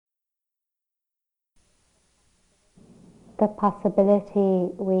the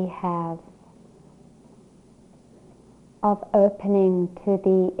possibility we have of opening to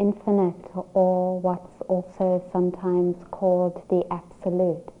the infinite, or what's also sometimes called the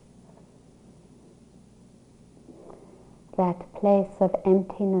absolute. That place of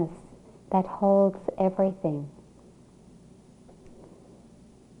emptiness that holds everything.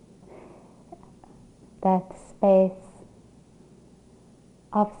 That space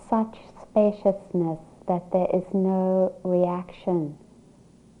of such spaciousness that there is no reaction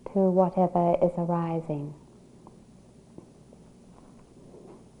to whatever is arising.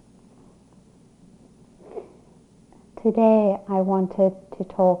 Today I wanted to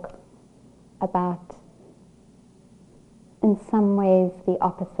talk about, in some ways, the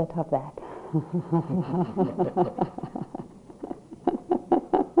opposite of that.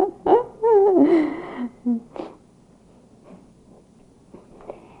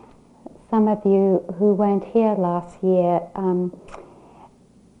 Some of you who weren't here last year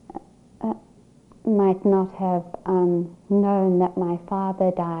might not have known that my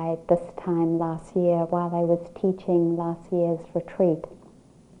father died this time last year while I was teaching last year's retreat.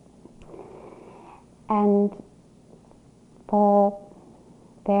 And for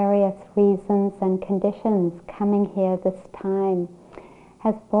various reasons and conditions, coming here this time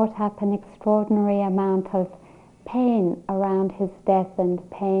has brought up an extraordinary amount of pain around his death and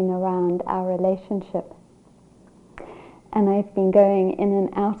pain around our relationship. And I've been going in and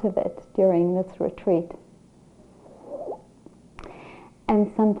out of it during this retreat.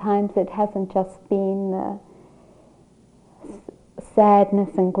 And sometimes it hasn't just been the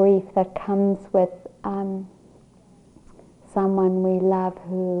sadness and grief that comes with someone we love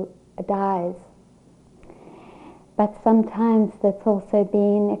who dies. But sometimes there's also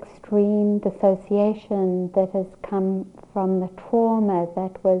been extreme dissociation that has come from the trauma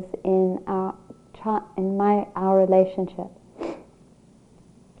that was in our relationship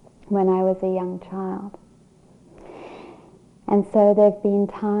when I was a young child. And so there have been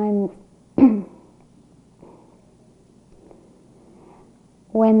times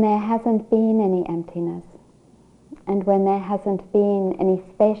when there hasn't been any emptiness and when there hasn't been any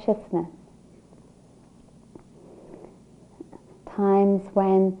spaciousness. Times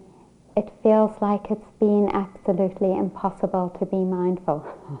when it feels like it's been absolutely impossible to be mindful.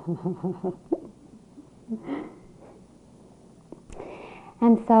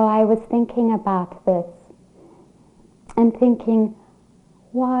 And so I was thinking about this and thinking,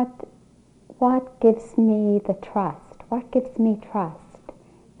 what gives me the trust? What gives me trust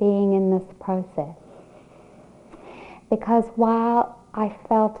being in this process? Because while I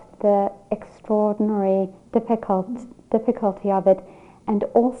felt the extraordinary difficulty of it, and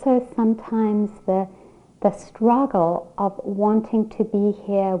also sometimes the struggle of wanting to be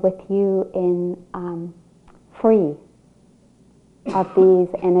here with you in free of these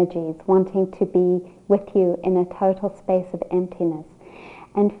energies, wanting to be with you in a total space of emptiness,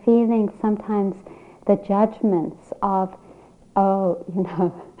 and feeling sometimes the judgments of, oh,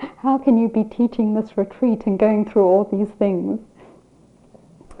 how can you be teaching this retreat and going through all these things?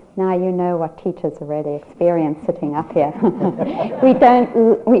 Now you know what teachers are really experienced sitting up here.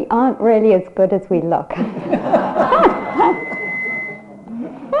 We aren't really as good as we look.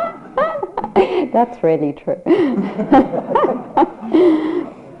 That's really true.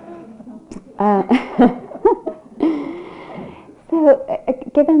 So,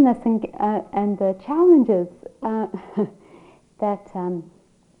 given this and the challenges that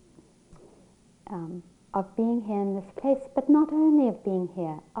of being here in this place, but not only of being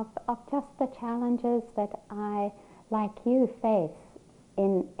here, of just the challenges that I, like you, face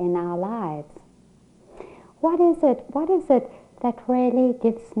in our lives. What is it that really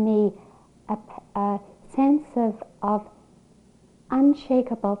gives me a sense of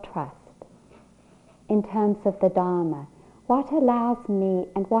unshakable trust in terms of the Dharma? What allows me,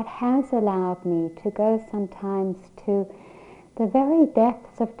 and what has allowed me, to go sometimes to the very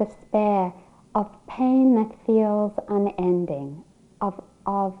depths of despair, of pain that feels unending, of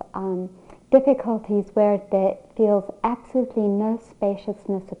difficulties where there feels absolutely no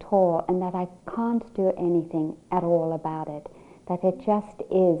spaciousness at all, and that I can't do anything at all about it, that it just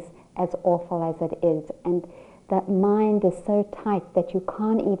is as awful as it is, and the mind is so tight that you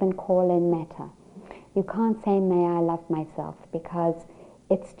can't even call in metta. You can't say, may I love myself, because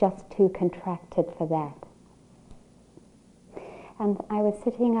it's just too contracted for that. And I was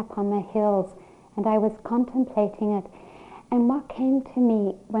sitting up on the hills and I was contemplating it, and what came to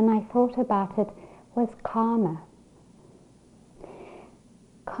me when I thought about it was karma.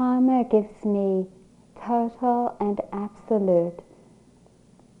 Karma gives me total and absolute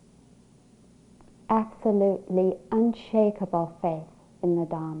absolutely unshakable faith in the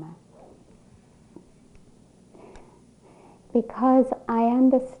Dharma. Because I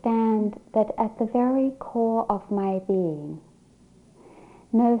understand that at the very core of my being,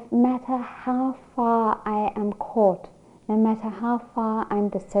 no matter how far I am caught, no matter how far I'm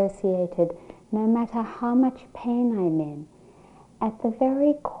dissociated, no matter how much pain I'm in, at the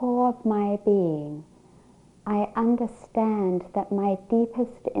very core of my being, I understand that my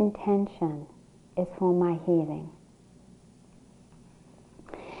deepest intention is for my healing.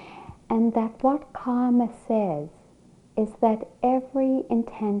 And that what karma says is that every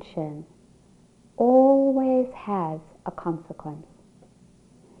intention always has a consequence.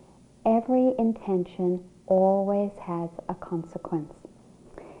 Every intention always has a consequence.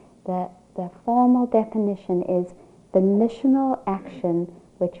 The formal definition is volitional action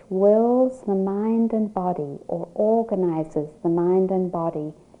which wills the mind and body or organizes the mind and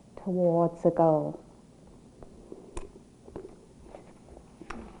body towards a goal.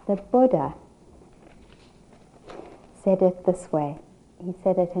 The Buddha said it this way. He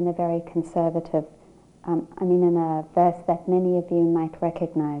said it in a very conservative, in a verse that many of you might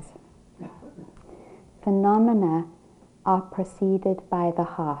recognize. Phenomena are preceded by the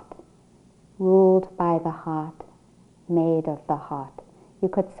heart, ruled by the heart, made of the heart. You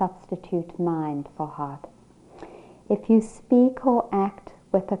could substitute mind for heart. If you speak or act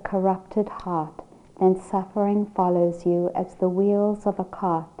with a corrupted heart, then suffering follows you as the wheels of a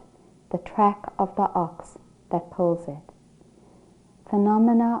cart, the track of the ox that pulls it.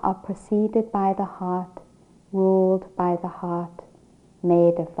 Phenomena are preceded by the heart, ruled by the heart,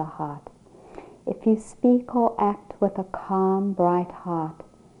 made of the heart. If you speak or act with a calm, bright heart,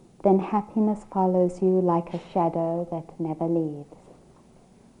 then happiness follows you like a shadow that never leaves.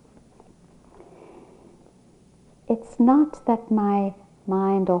 It's not that my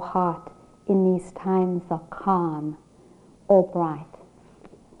mind or heart in these times are calm or bright,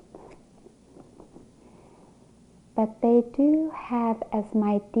 but they do have as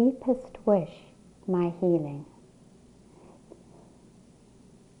my deepest wish my healing.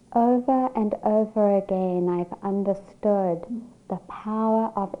 Over and over again I've understood the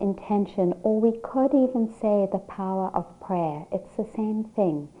power of intention, or we could even say the power of prayer. It's the same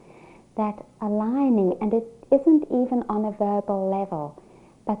thing. That aligning, and it isn't even on a verbal level,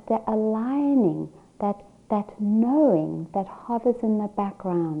 but the aligning, that knowing that hovers in the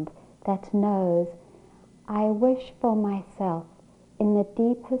background, that knows, I wish for myself in the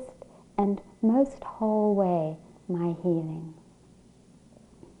deepest and most whole way my healing.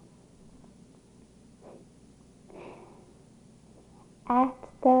 At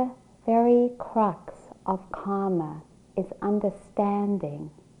the very crux of karma is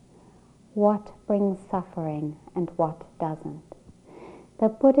understanding what brings suffering and what doesn't. The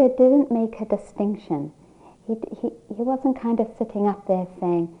Buddha didn't make a distinction. He wasn't kind of sitting up there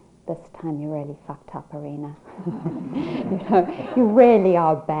saying, this time you really fucked up, Arena. You really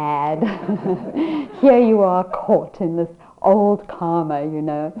are bad. Here you are caught in this old karma,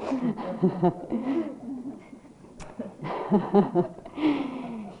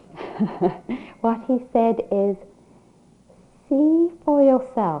 What he said is, see for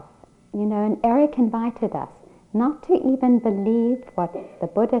yourself, and Eric invited us not to even believe what the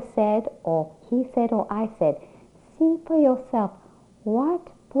Buddha said or he said or I said. See for yourself what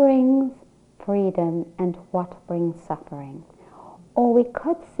brings freedom and what brings suffering. Or we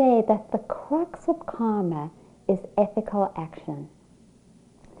could say that the crux of karma is ethical action.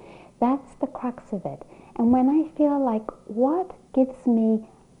 That's the crux of it. And when I feel like, what gives me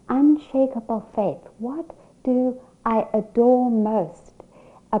unshakable faith? What do I adore most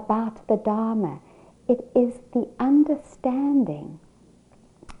about the Dharma? It is the understanding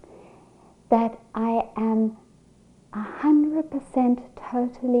that I am 100%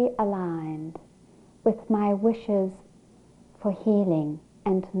 totally aligned with my wishes for healing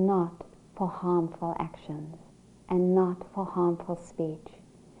and not for harmful actions, and not for harmful speech,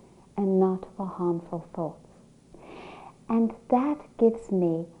 and not for harmful thoughts. And that gives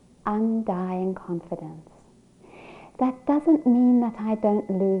me undying confidence. That doesn't mean that I don't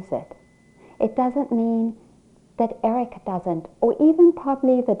lose it. It doesn't mean that Eric doesn't, or even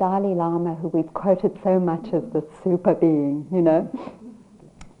probably the Dalai Lama, who we've quoted so much as the super being,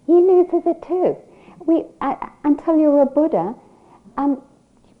 He loses it too. Until you're a Buddha,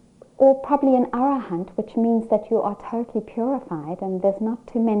 or probably an Arahant, which means that you are totally purified, and there's not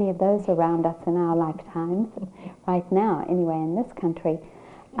too many of those around us in our lifetimes, right now, anyway, in this country.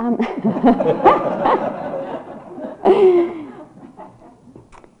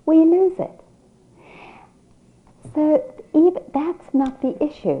 We lose it. So that's not the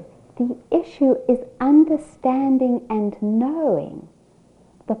issue. The issue is understanding and knowing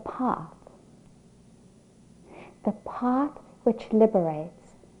the path which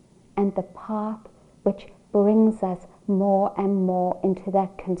liberates, and the path which brings us more and more into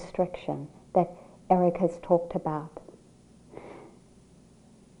that constriction that Eric has talked about.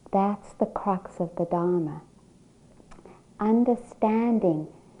 That's the crux of the Dharma. Understanding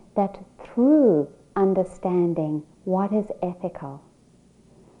that through understanding what is ethical,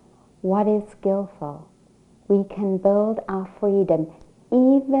 what is skillful, we can build our freedom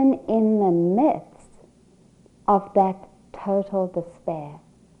even in the midst of that total despair.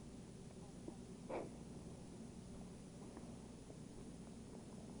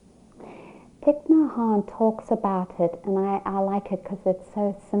 Thich Nhat Hanh talks about it, and I like it because it's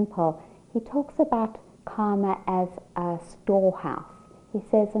so simple. He talks about karma as a storehouse. He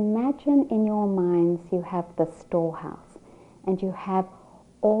says, imagine in your minds you have the storehouse, and you have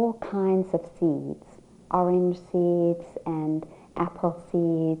all kinds of seeds, orange seeds and apple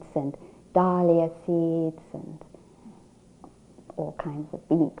seeds and dahlia seeds and all kinds of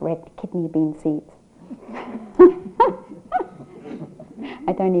red kidney bean seeds.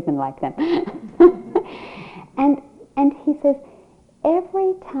 I don't even like them. and he says,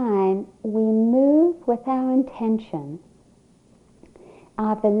 every time we move with our intention,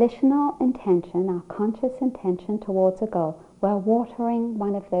 our volitional intention, our conscious intention towards a goal, we're watering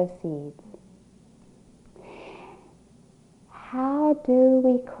one of those seeds. How do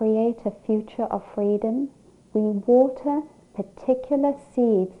we create a future of freedom? We water particular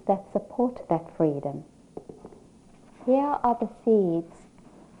seeds that support that freedom. Here are the seeds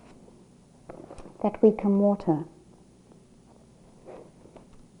that we can water.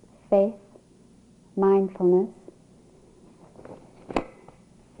 Faith, mindfulness,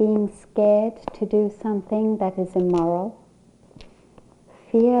 being scared to do something that is immoral,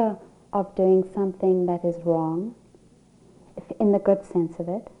 fear of doing something that is wrong, in the good sense of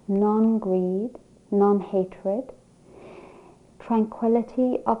it, non-greed, non-hatred,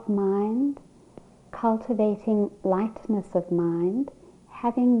 tranquility of mind, cultivating lightness of mind,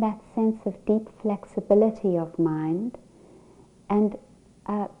 having that sense of deep flexibility of mind, and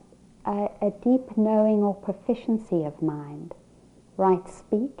a deep knowing or proficiency of mind, right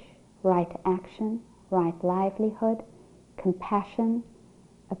speech, right action, right livelihood, compassion,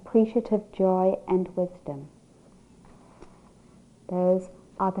 appreciative joy, and wisdom. Those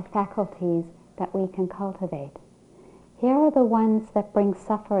are the faculties that we can cultivate. Here are the ones that bring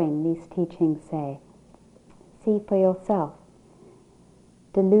suffering, these teachings say. See for yourself.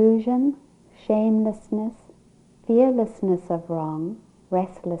 Delusion, shamelessness, fearlessness of wrong,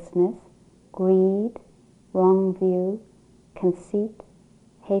 restlessness, greed, wrong view, conceit,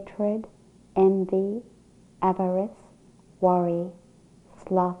 hatred, envy, avarice, worry,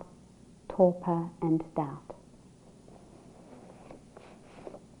 sloth, torpor, and doubt.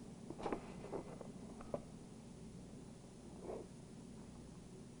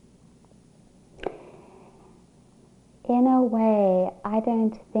 In a way, I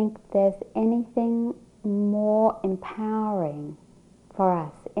don't think there's anything more empowering for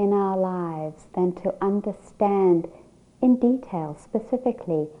us in our lives than to understand in detail,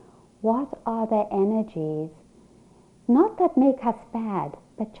 specifically, what are the energies, not that make us bad,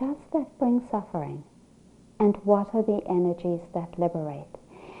 but just that bring suffering, and what are the energies that liberate.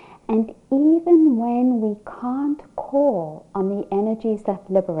 And even when we can't call on the energies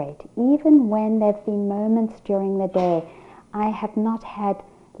that liberate, even when there have been moments during the day I have not had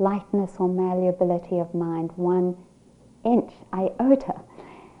lightness or malleability of mind 1 inch, iota,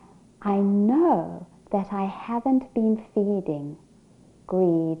 I know that I haven't been feeding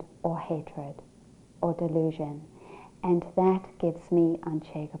greed or hatred or delusion, and that gives me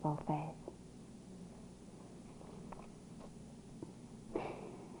unshakable faith.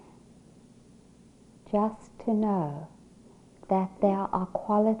 Just to know that there are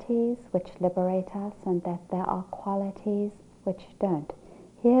qualities which liberate us and that there are qualities which don't.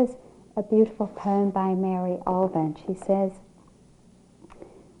 Here's a beautiful poem by Mary Oliver. She says,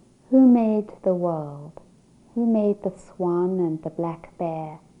 "Who made the world? Who made the swan and the black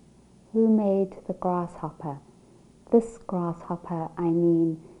bear? Who made the grasshopper? This grasshopper, I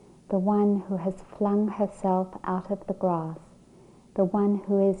mean, the one who has flung herself out of the grass, the one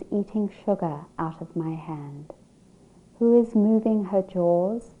who is eating sugar out of my hand, who is moving her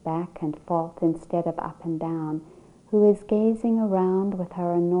jaws back and forth instead of up and down, who is gazing around with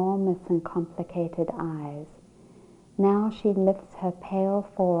her enormous and complicated eyes. Now she lifts her pale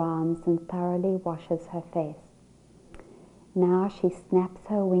forearms and thoroughly washes her face. Now she snaps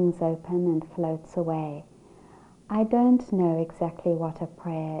her wings open and floats away. I don't know exactly what a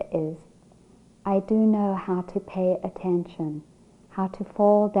prayer is. I do know how to pay attention, how to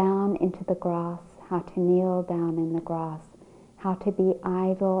fall down into the grass, how to kneel down in the grass, how to be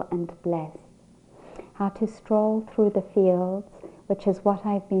idle and blessed, how to stroll through the fields, which is what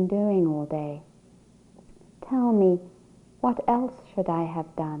I've been doing all day. Tell me, what else should I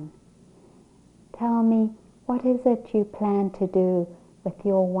have done? Tell me, what is it you plan to do with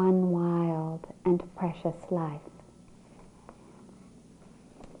your one wild and precious life?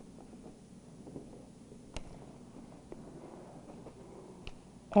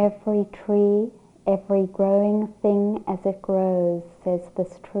 Every tree, every growing thing as it grows says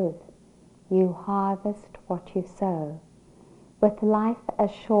this truth. You harvest what you sow. With life as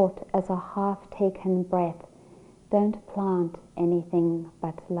short as a half-taken breath, don't plant anything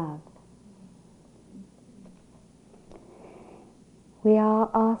but love. We are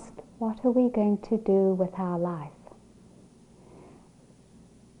asked, what are we going to do with our life?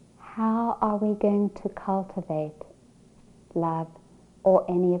 How are we going to cultivate love or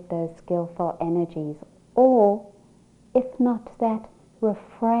any of those skillful energies? Or, if not that,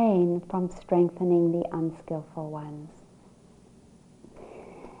 refrain from strengthening the unskillful ones.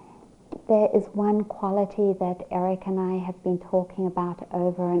 There is one quality that Eric and I have been talking about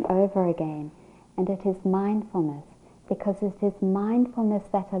over and over again, and it is mindfulness, because it is mindfulness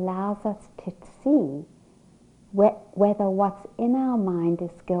that allows us to see whether what's in our mind is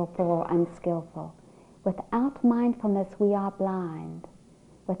skillful or unskillful. Without mindfulness, we are blind.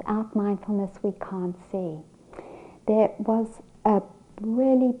 Without mindfulness, we can't see. There was a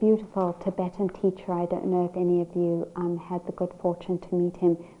really beautiful Tibetan teacher, I don't know if any of you had the good fortune to meet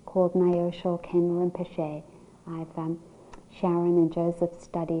him, called Nyosho Ken Rinpoche. Sharon and Joseph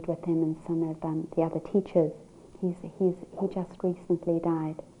studied with him and some of the other teachers. He just recently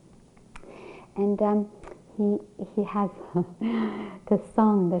died. And he has this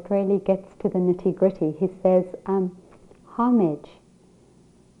song that really gets to the nitty-gritty. He says, homage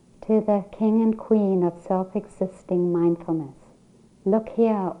to the king and queen of self-existing mindfulness. Look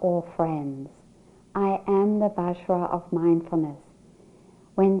here, all friends. I am the Vajra of mindfulness.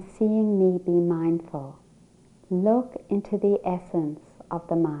 When seeing me, be mindful. Look into the essence of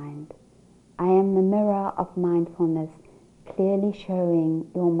the mind. I am the mirror of mindfulness, clearly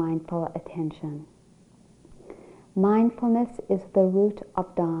showing your mindful attention. Mindfulness is the root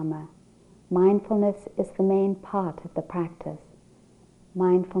of Dharma. Mindfulness is the main part of the practice.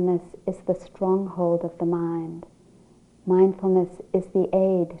 Mindfulness is the stronghold of the mind. Mindfulness is the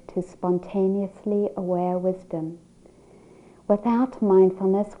aid to spontaneously aware wisdom. Without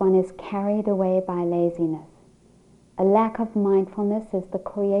mindfulness, one is carried away by laziness. A lack of mindfulness is the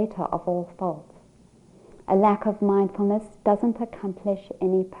creator of all faults. A lack of mindfulness doesn't accomplish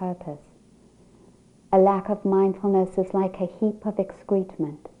any purpose. A lack of mindfulness is like a heap of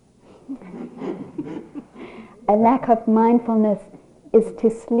excrement. A lack of mindfulness is to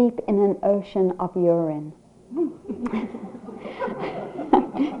sleep in an ocean of urine.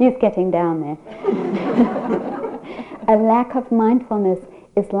 He's getting down there. A lack of mindfulness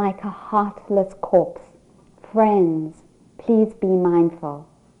is like a heartless corpse. Friends, please be mindful.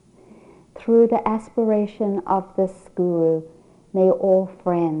 Through the aspiration of this guru, may all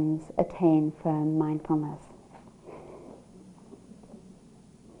friends attain firm mindfulness.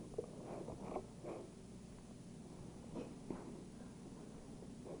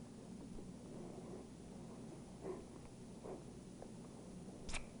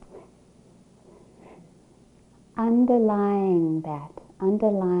 Underlying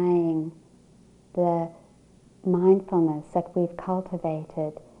the mindfulness that we've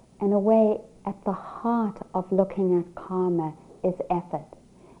cultivated, in a way, at the heart of looking at karma is effort.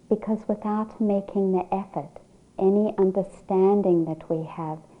 Because without making the effort, any understanding that we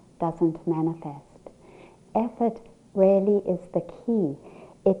have doesn't manifest. Effort really is the key.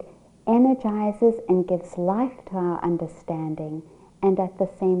 It energizes and gives life to our understanding, and at the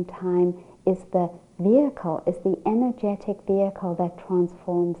same time is the vehicle, is the energetic vehicle that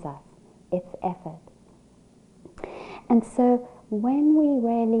transforms us. It's effort. And so when we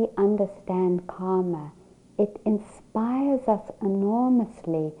really understand karma, it inspires us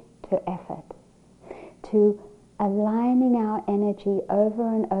enormously to effort, to aligning our energy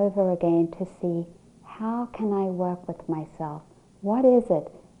over and over again to see, how can I work with myself? What is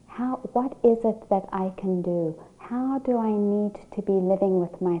it? What is it that I can do? How do I need to be living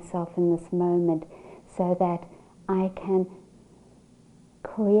with myself in this moment so that I can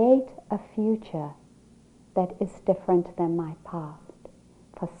create a future that is different than my past?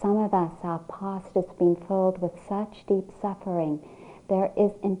 For some of us, our past has been filled with such deep suffering. There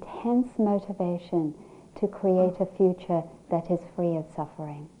is intense motivation to create a future that is free of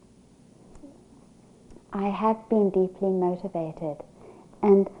suffering. I have been deeply motivated,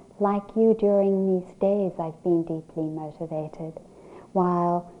 and like you during these days I've been deeply motivated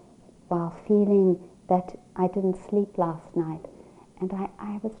while feeling that I didn't sleep last night. And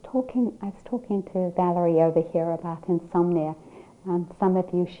I was talking to Valerie over here about insomnia. Some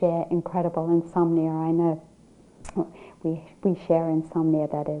of you share incredible insomnia, I know. We share insomnia,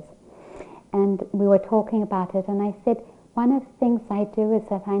 that is. And we were talking about it, and I said, one of the things I do is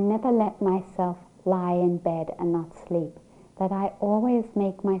that I never let myself lie in bed and not sleep, that I always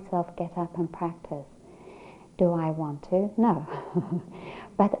make myself get up and practice. Do I want to? No.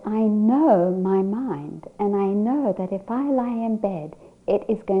 But I know my mind, and I know that if I lie in bed, it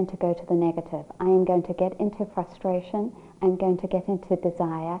is going to go to the negative. I am going to get into frustration, I'm going to get into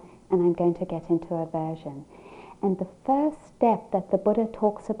desire, and I'm going to get into aversion. And the first step that the Buddha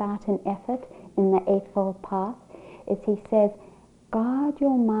talks about in effort in the Eightfold Path is he says, guard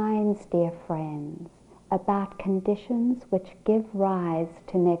your minds, dear friends, about conditions which give rise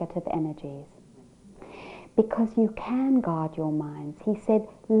to negative energies. Because you can guard your minds. He said,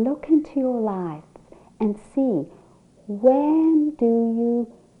 look into your lives and see, when do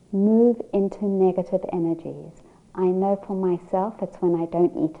you move into negative energies? I know for myself it's when I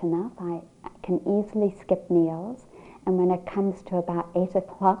don't eat enough. I can easily skip meals, and when it comes to about 8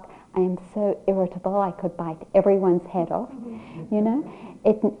 o'clock, I am so irritable I could bite everyone's head off. You know,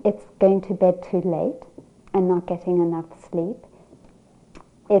 it's going to bed too late and not getting enough sleep.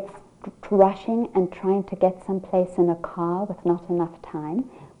 It's rushing and trying to get someplace in a car with not enough time.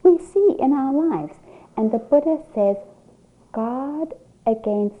 We see in our lives. And the Buddha says, guard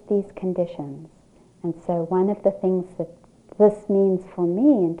against these conditions. And so one of the things that this means for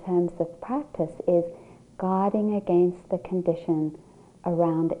me in terms of practice is guarding against the condition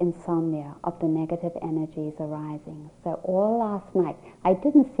around insomnia of the negative energies arising. So all last night, I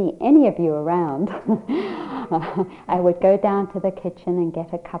didn't see any of you around. I would go down to the kitchen and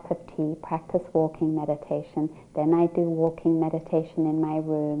get a cup of tea, practice walking meditation. Then I do walking meditation in my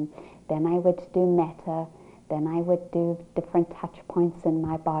room. Then I would do metta. Then I would do different touch points in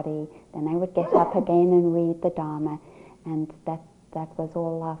my body. Then I would get up again and read the Dharma. And that was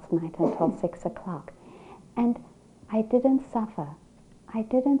all last night until 6 o'clock. And I didn't suffer. I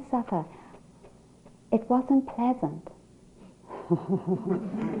didn't suffer. It wasn't pleasant.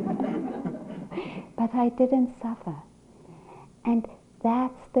 But I didn't suffer. And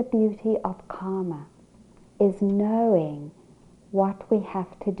that's the beauty of karma, is knowing what we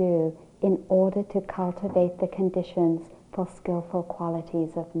have to do in order to cultivate the conditions for skillful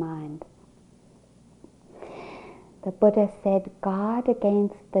qualities of mind. The Buddha said, guard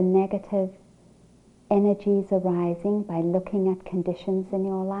against the negative energies arising by looking at conditions in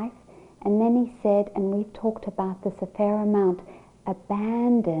your life. And then he said, and we've talked about this a fair amount,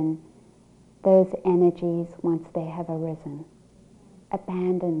 abandon those energies once they have arisen.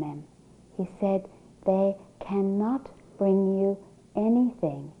 Abandon them. He said, they cannot bring you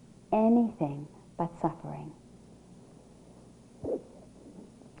anything but suffering.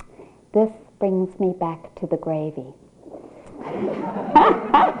 This brings me back to the gravy.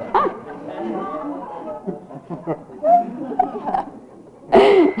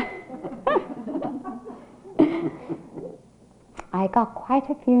 I got quite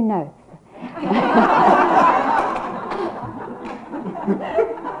a few notes.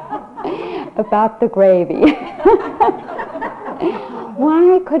 About the gravy.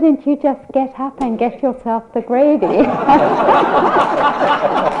 Why couldn't you just get up and get yourself the gravy?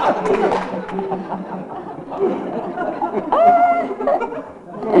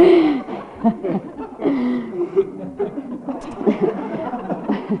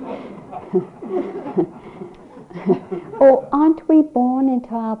 Or aren't we born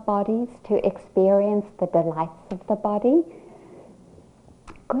into our bodies to experience the delights of the body?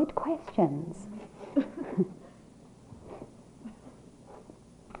 Good questions.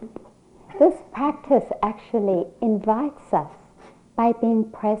 This practice actually invites us, by being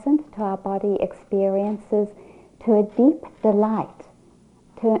present to our body experiences, to a deep delight,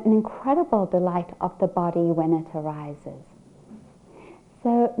 to an incredible delight of the body when it arises.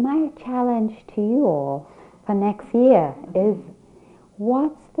 So my challenge to you all for next year is,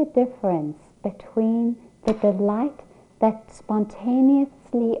 what's the difference between the delight that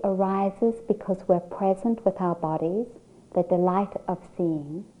spontaneously arises because we're present with our bodies, the delight of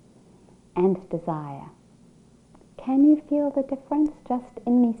seeing, and desire? Can you feel the difference just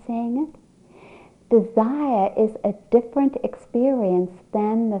in me saying it? Desire is a different experience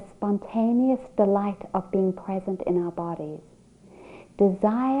than the spontaneous delight of being present in our bodies.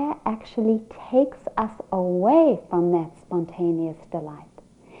 desire actually takes us away from that spontaneous delight.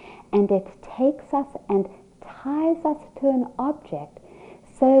 And it takes us and ties us to an object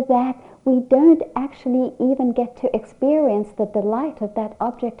so that we don't actually even get to experience the delight of that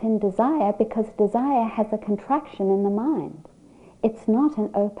object in desire, because desire has a contraction in the mind. It's not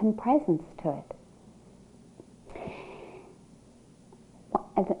an open presence to it.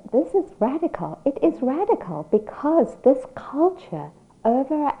 This is radical. It is radical because this culture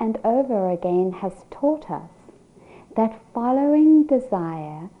over and over again has taught us that following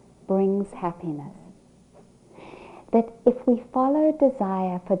desire brings happiness. That if we follow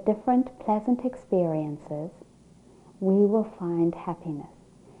desire for different pleasant experiences, we will find happiness.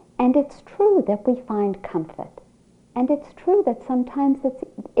 And it's true that we find comfort. And it's true that sometimes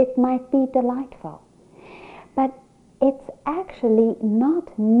it might be delightful. But it's actually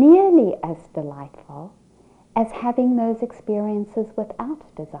not nearly as delightful as having those experiences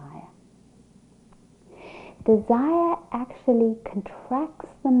without desire. Desire actually contracts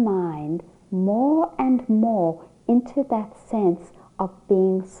the mind more and more into that sense of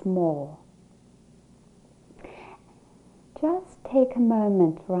being small. Just take a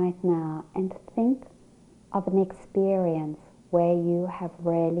moment right now and think of an experience where you have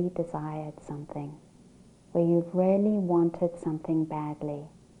really desired something, where you've really wanted something badly.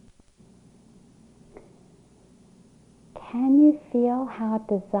 Can you feel how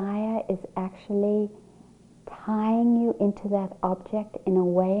desire is actually tying you into that object in a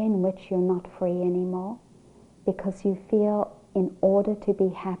way in which you're not free anymore? Because you feel in order to be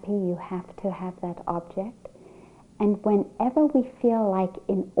happy you have to have that object. And whenever we feel like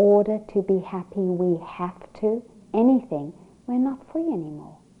in order to be happy we have to anything, we're not free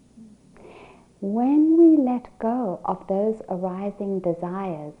anymore. When we let go of those arising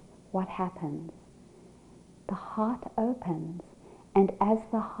desires, what happens? The heart opens, and as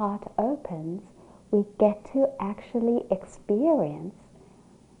the heart opens, we get to actually experience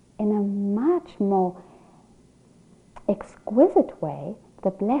in a much more exquisite way the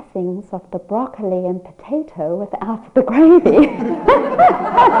blessings of the broccoli and potato without the gravy.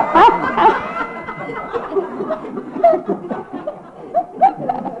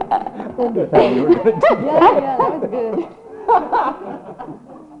 I wondered how you were going to do that. Yeah, that was good.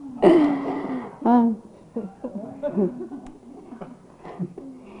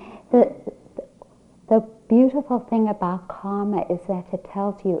 The beautiful thing about karma is that it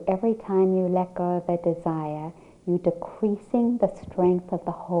tells you every time you let go of a desire, you're decreasing the strength of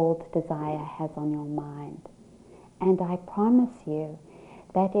the hold desire has on your mind. And I promise you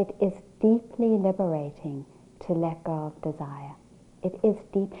that it is deeply liberating to let go of desire. It is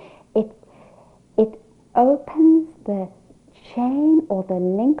deep. It opens the chain or the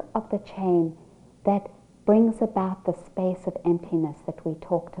link of the chain that brings about the space of emptiness that we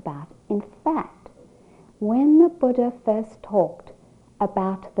talked about. In fact, when the Buddha first talked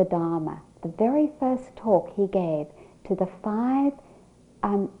about the Dharma, the very first talk he gave to the 5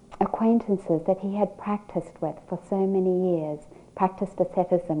 acquaintances that he had practiced with for so many years, practiced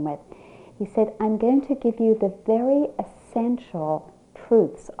asceticism with, he said, I'm going to give you the very essential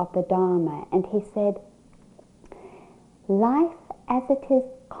truths of the Dharma. And he said, life as it is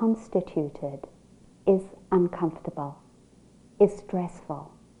constituted is uncomfortable, is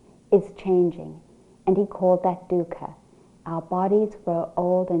stressful, is changing. And he called that dukkha. Our bodies grow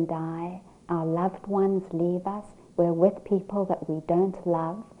old and die. Our loved ones leave us. We're with people that we don't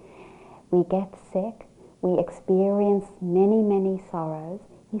love. We get sick. We experience many, many sorrows.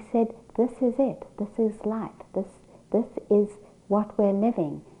 He said, this is it. This is life. This is what we're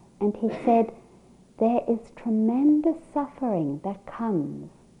living. And he said, there is tremendous suffering that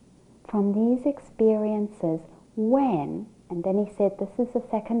comes from these experiences when, and then he said, this is the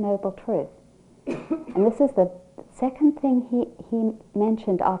second noble truth. And this is the second thing he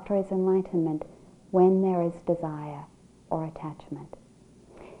mentioned after his enlightenment, when there is desire or attachment.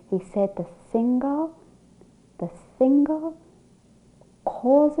 He said the single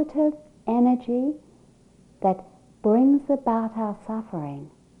causative energy that brings about our suffering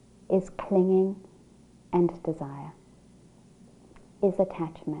is clinging and desire, is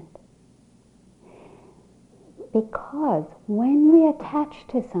attachment. Because when we attach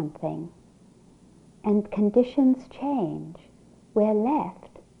to something and conditions change, we're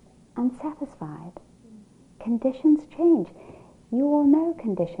left unsatisfied. Conditions change. You all know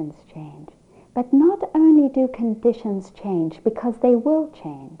conditions change. But not only do conditions change, because they will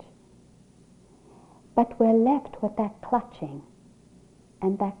change, but we're left with that clutching.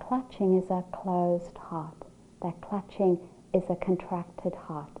 And that clutching is a closed heart. That clutching is a contracted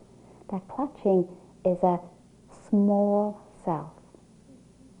heart. That clutching is a small self.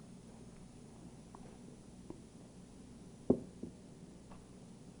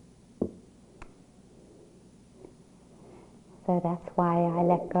 So that's why I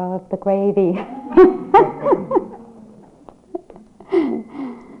let go of the gravy.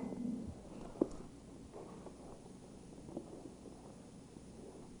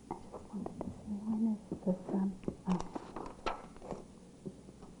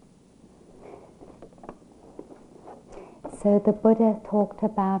 So the Buddha talked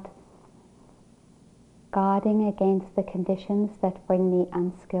about guarding against the conditions that bring the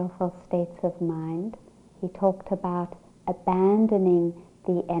unskillful states of mind. He talked about abandoning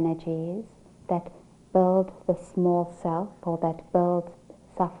the energies that build the small self or that build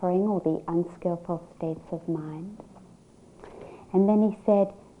suffering or the unskillful states of mind. And then he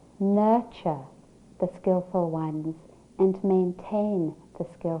said, nurture the skillful ones and maintain the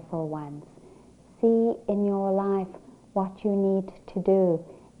skillful ones. See in your life what you need to do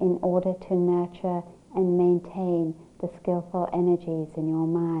in order to nurture and maintain the skillful energies in your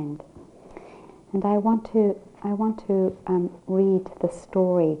mind. And I want to read the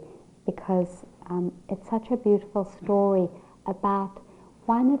story because it's such a beautiful story about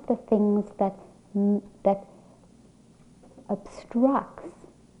one of the things that obstructs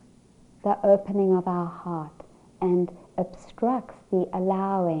the opening of our heart and obstructs the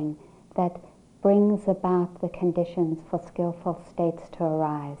allowing that brings about the conditions for skillful states to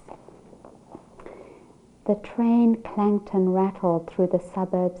arise. The train clanked and rattled through the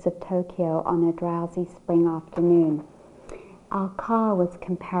suburbs of Tokyo on a drowsy spring afternoon. Our car was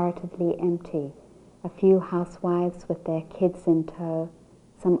comparatively empty. A few housewives with their kids in tow,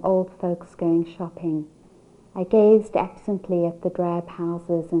 some old folks going shopping. I gazed absently at the drab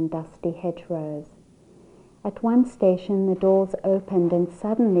houses and dusty hedgerows. At one station the doors opened and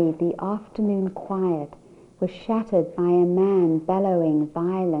suddenly the afternoon quiet was shattered by a man bellowing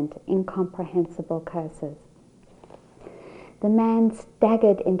violent, incomprehensible curses. The man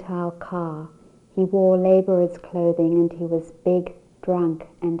staggered into our car. He wore labourer's clothing and he was big, drunk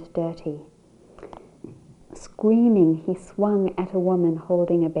and dirty. Screaming, he swung at a woman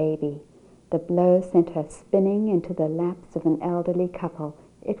holding a baby. The blow sent her spinning into the laps of an elderly couple.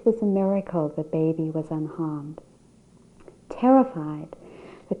 It was a miracle the baby was unharmed. Terrified,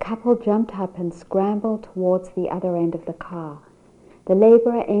 the couple jumped up and scrambled towards the other end of the car. The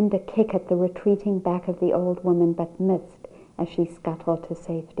labourer aimed a kick at the retreating back of the old woman but missed as she scuttled to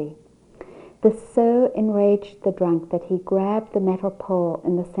safety. This so enraged the drunk that he grabbed the metal pole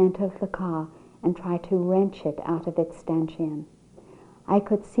in the centre of the car and tried to wrench it out of its stanchion. I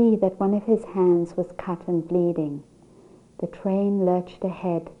could see that one of his hands was cut and bleeding. The train lurched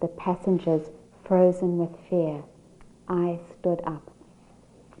ahead, the passengers frozen with fear. I stood up.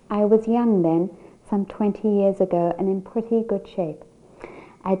 I was young then, some 20 years ago, and in pretty good shape.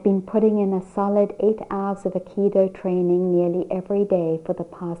 I'd been putting in a solid 8 hours of Aikido training nearly every day for the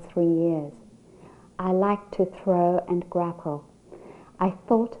past 3 years. I liked to throw and grapple. I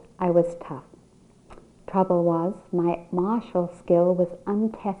thought I was tough. Trouble was, my martial skill was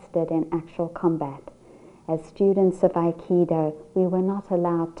untested in actual combat. As students of Aikido, we were not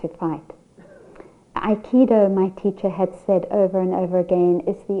allowed to fight. Aikido, my teacher had said over and over again,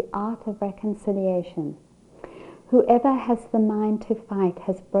 is the art of reconciliation. Whoever has the mind to fight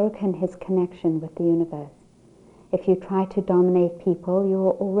has broken his connection with the universe. If you try to dominate people, you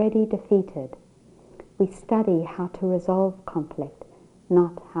are already defeated. We study how to resolve conflict,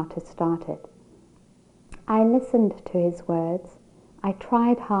 not how to start it. I listened to his words. I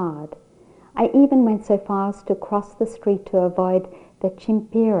tried hard. I even went so far as to cross the street to avoid the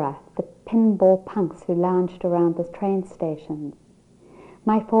chimpira, the pinball punks who lounged around the train stations.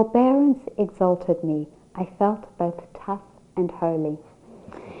 My forbearance exalted me. I felt both tough and holy.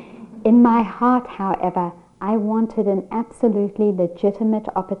 In my heart, however, I wanted an absolutely legitimate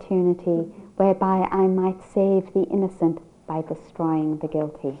opportunity whereby I might save the innocent by destroying the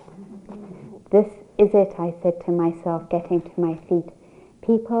guilty. This is it, I said to myself, getting to my feet.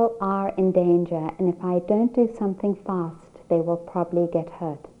 People are in danger, and if I don't do something fast, they will probably get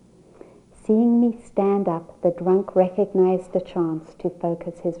hurt. Seeing me stand up, the drunk recognized a chance to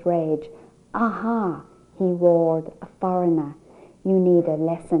focus his rage. Aha, he roared, a foreigner. You need a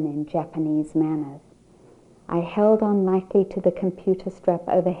lesson in Japanese manners. I held on lightly to the computer strap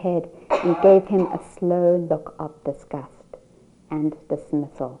overhead and gave him a slow look of disgust and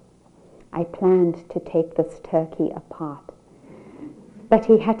dismissal. I planned to take this turkey apart. But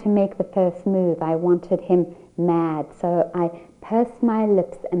he had to make the first move. I wanted him mad, so I pursed my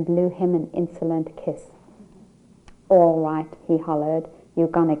lips and blew him an insolent kiss. All right, he hollered, you're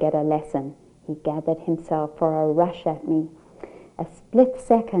gonna get a lesson. He gathered himself for a rush at me. A split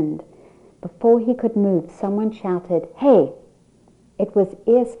second before he could move, someone shouted, "Hey!" It was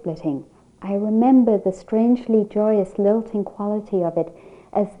ear-splitting. I remember the strangely joyous, lilting quality of it,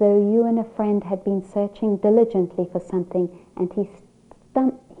 as though you and a friend had been searching diligently for something and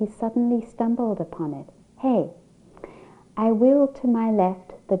he suddenly stumbled upon it. Hey! I wheeled to my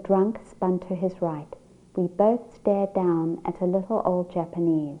left, the drunk spun to his right. We both stared down at a little old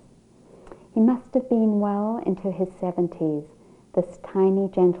Japanese. He must have been well into his 70s, this tiny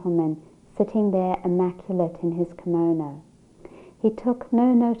gentleman sitting there immaculate in his kimono. He took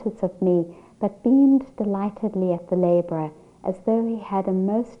no notice of me, but beamed delightedly at the labourer, as though he had a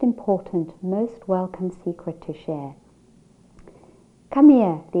most important, most welcome secret to share. "Come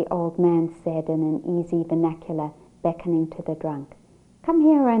here," the old man said in an easy vernacular, beckoning to the drunk. "Come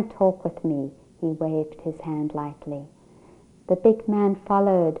here and talk with me." He waved his hand lightly. The big man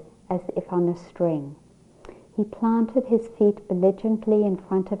followed as if on a string. He planted his feet belligerently in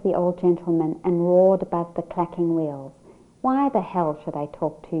front of the old gentleman and roared above the clacking wheels. "Why the hell should I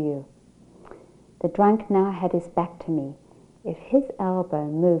talk to you?" The drunk now had his back to me. If his elbow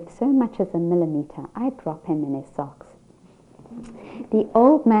moved so much as a millimeter, I'd drop him in his socks. The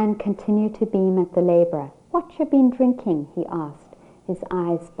old man continued to beam at the labourer. "What you been drinking?" he asked, his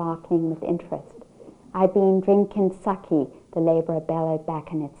eyes sparkling with interest. "I been drinking sake," the labourer bellowed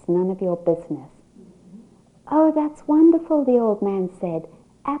back, "and it's none of your business." "Oh, that's wonderful," the old man said.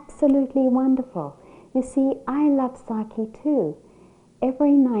 "Absolutely wonderful. You see, I love sake too.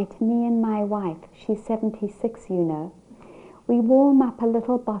 Every night, me and my wife, she's 76, you know, we warm up a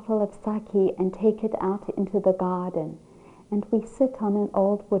little bottle of sake and take it out into the garden, and we sit on an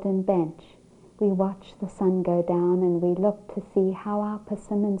old wooden bench. We watch the sun go down and we look to see how our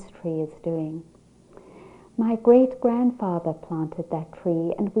persimmons tree is doing. My great-grandfather planted that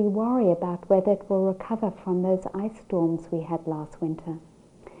tree, and we worry about whether it will recover from those ice storms we had last winter.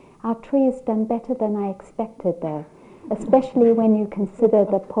 Our tree has done better than I expected, though, especially when you consider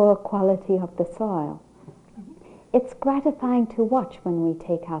the poor quality of the soil. It's gratifying to watch when we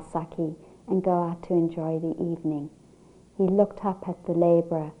take our sake and go out to enjoy the evening." He looked up at the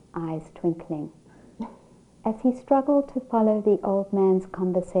labourer, eyes twinkling. As he struggled to follow the old man's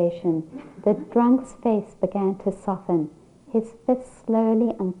conversation, the drunk's face began to soften. His fists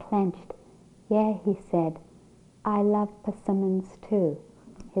slowly unclenched. "Yeah," he said, "I love persimmons too."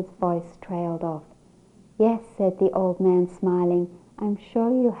 His voice trailed off. "Yes," said the old man, smiling, "I'm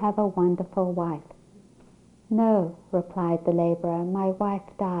sure you have a wonderful wife." "No," replied the labourer, "my wife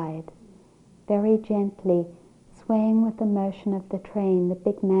died." Very gently, swaying with the motion of the train, the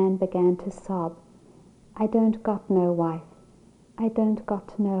big man began to sob. "I don't got no wife. I don't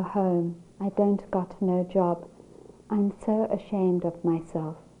got no home. I don't got no job. I'm so ashamed of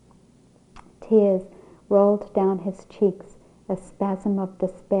myself." Tears rolled down his cheeks, a spasm of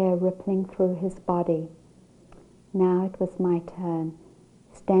despair rippling through his body. Now it was my turn,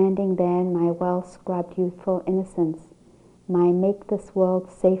 standing there in my well-scrubbed youthful innocence, my make this world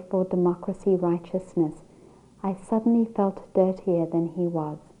safe for democracy righteousness. I suddenly felt dirtier than he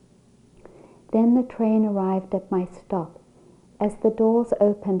was. Then the train arrived at my stop. As the doors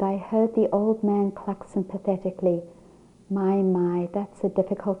opened, I heard the old man cluck sympathetically, My, that's a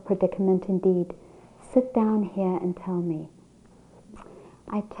difficult predicament indeed. Sit down here and tell me."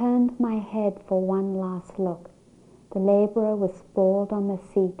 I turned my head for one last look. The labourer was sprawled on the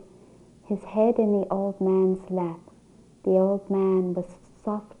seat, his head in the old man's lap. The old man was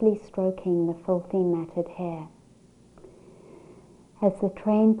softly stroking the filthy matted hair. As the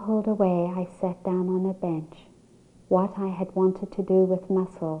train pulled away, I sat down on a bench. What I had wanted to do with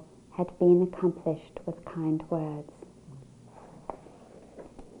muscle had been accomplished with kind words.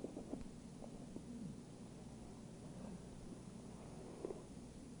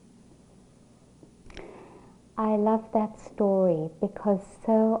 I love that story because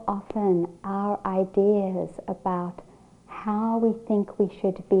so often our ideas about how we think we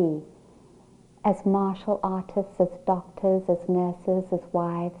should be as martial artists, as doctors, as nurses, as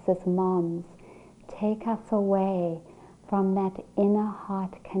wives, as moms, take us away from that inner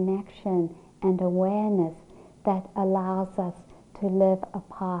heart connection and awareness that allows us to live a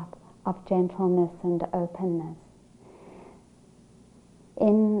path of gentleness and openness.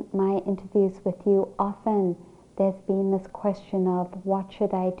 In my interviews with you, often there's been this question of what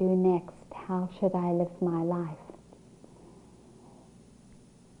should I do next? How should I live my life?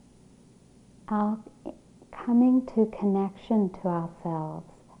 Our coming to connection to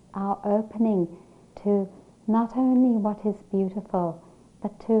ourselves, our opening to not only what is beautiful,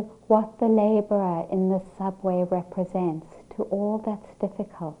 but to what the labourer in the subway represents, to all that's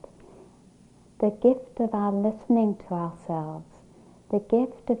difficult. The gift of our listening to ourselves, the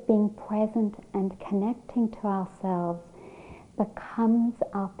gift of being present and connecting to ourselves becomes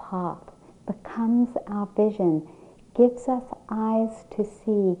our path becomes our vision, gives us eyes to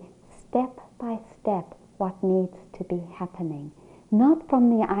see step by step what needs to be happening. Not from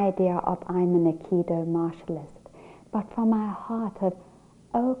the idea of I'm an Aikido martialist, but from our heart of,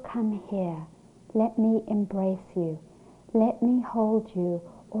 oh, come here, let me embrace you, let me hold you,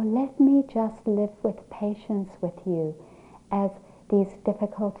 or let me just live with patience with you as these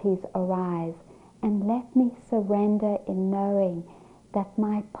difficulties arise, and let me surrender in knowing that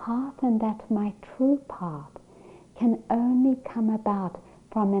my path and that my true path can only come about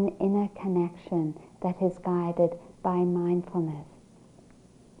from an inner connection that is guided by mindfulness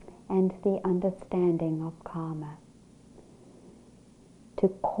and the understanding of karma. To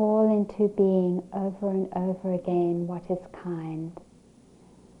call into being over and over again what is kind,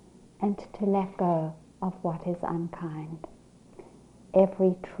 and to let go of what is unkind.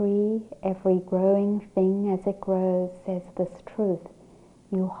 Every tree, every growing thing as it grows says this truth: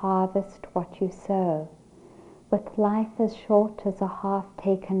 you harvest what you sow. With life as short as a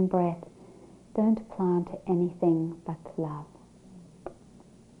half-taken breath, don't plant anything but love.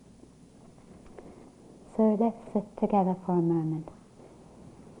 So let's sit together for a moment.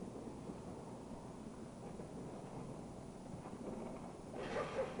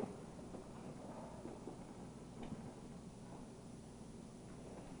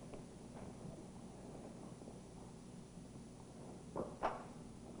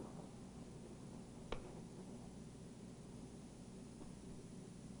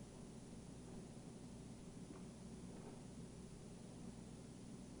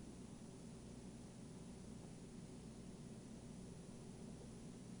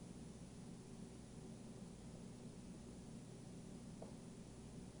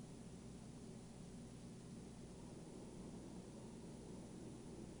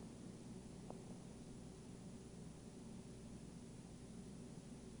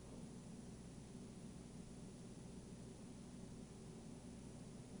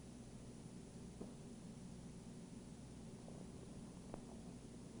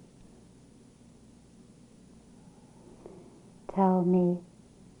 Tell me,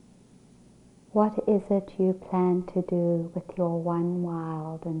 what is it you plan to do with your one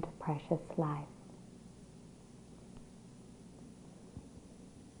wild and precious life?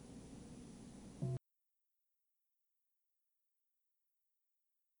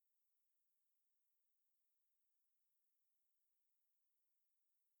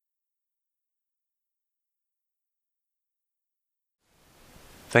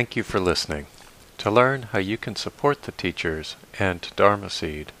 Thank you for listening. To learn how you can support the teachers and Dharma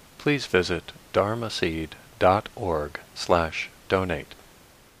Seed, please visit dharmaseed.org/donate.